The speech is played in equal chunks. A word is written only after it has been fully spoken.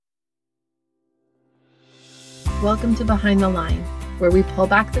Welcome to Behind the Line, where we pull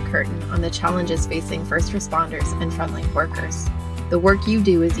back the curtain on the challenges facing first responders and frontline workers. The work you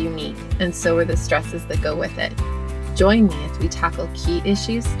do is unique, and so are the stresses that go with it. Join me as we tackle key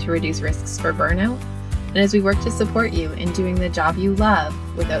issues to reduce risks for burnout, and as we work to support you in doing the job you love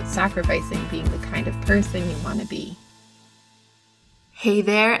without sacrificing being the kind of person you want to be. Hey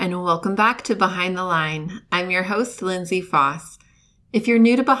there, and welcome back to Behind the Line. I'm your host, Lindsay Foss. If you're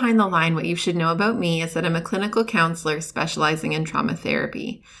new to Behind the Line, what you should know about me is that I'm a clinical counselor specializing in trauma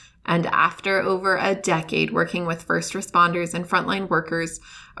therapy. And after over a decade working with first responders and frontline workers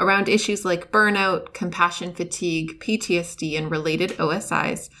around issues like burnout, compassion fatigue, PTSD, and related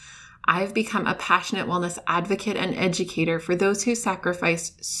OSIs, I've become a passionate wellness advocate and educator for those who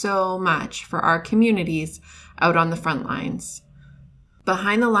sacrifice so much for our communities out on the front lines.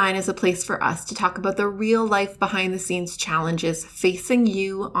 Behind the Line is a place for us to talk about the real life behind the scenes challenges facing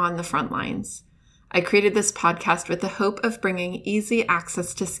you on the front lines. I created this podcast with the hope of bringing easy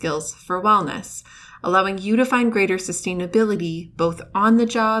access to skills for wellness, allowing you to find greater sustainability both on the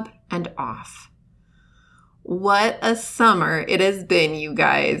job and off. What a summer it has been, you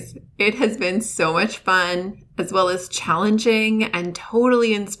guys. It has been so much fun, as well as challenging and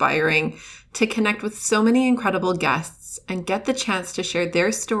totally inspiring to connect with so many incredible guests and get the chance to share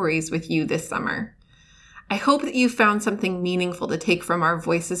their stories with you this summer. I hope that you found something meaningful to take from our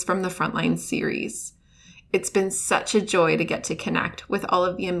Voices from the Frontline series. It's been such a joy to get to connect with all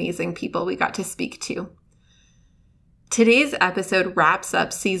of the amazing people we got to speak to. Today's episode wraps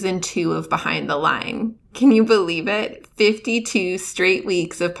up season 2 of Behind the Line. Can you believe it? 52 straight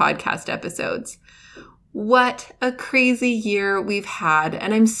weeks of podcast episodes. What a crazy year we've had,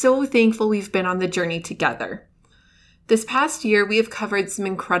 and I'm so thankful we've been on the journey together. This past year, we have covered some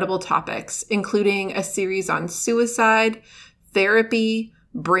incredible topics, including a series on suicide, therapy,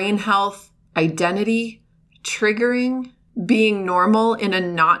 brain health, identity, triggering, being normal in a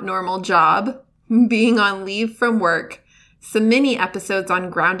not normal job, being on leave from work, some mini episodes on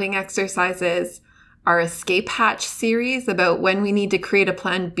grounding exercises, our Escape Hatch series about when we need to create a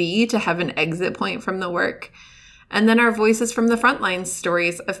plan B to have an exit point from the work, and then our Voices from the Frontline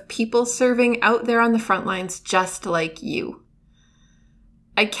stories of people serving out there on the front lines just like you.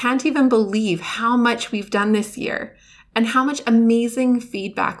 I can't even believe how much we've done this year and how much amazing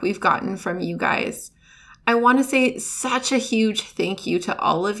feedback we've gotten from you guys. I want to say such a huge thank you to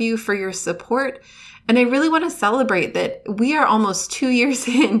all of you for your support, and I really want to celebrate that we are almost 2 years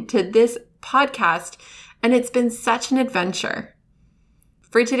into this podcast, and it's been such an adventure.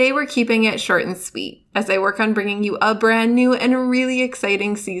 For today, we're keeping it short and sweet as I work on bringing you a brand new and really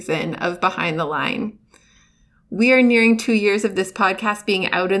exciting season of Behind the Line. We are nearing 2 years of this podcast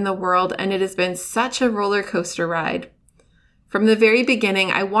being out in the world, and it has been such a roller coaster ride. From the very beginning,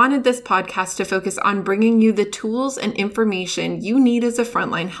 I wanted this podcast to focus on bringing you the tools and information you need as a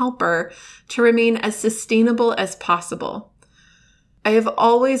frontline helper to remain as sustainable as possible. I have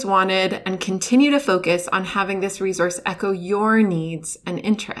always wanted and continue to focus on having this resource echo your needs and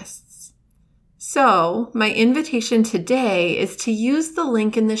interests. So, my invitation today is to use the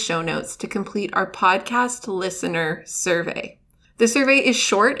link in the show notes to complete our podcast listener survey. The survey is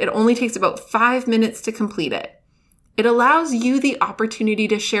short. It only takes about 5 minutes to complete it. It allows you the opportunity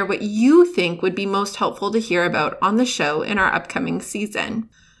to share what you think would be most helpful to hear about on the show in our upcoming season.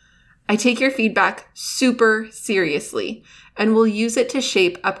 I take your feedback super seriously and will use it to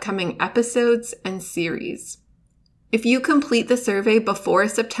shape upcoming episodes and series. If you complete the survey before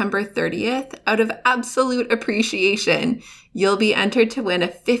September 30th, out of absolute appreciation, you'll be entered to win a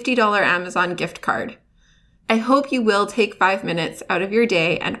 $50 Amazon gift card. I hope you will take 5 minutes out of your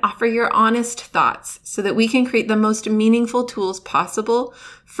day and offer your honest thoughts so that we can create the most meaningful tools possible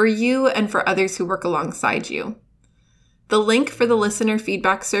for you and for others who work alongside you. The link for the listener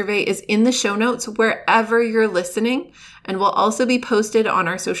feedback survey is in the show notes wherever you're listening and will also be posted on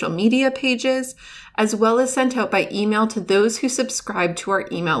our social media pages, as well as sent out by email to those who subscribe to our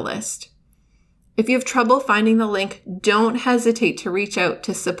email list. If you have trouble finding the link, don't hesitate to reach out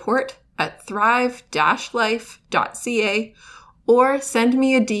to support@thrive-life.ca or send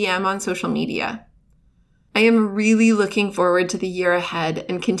me a DM on social media. I am really looking forward to the year ahead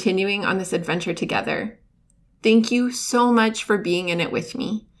and continuing on this adventure together. Thank you so much for being in it with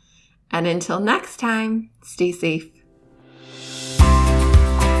me. And until next time, stay safe.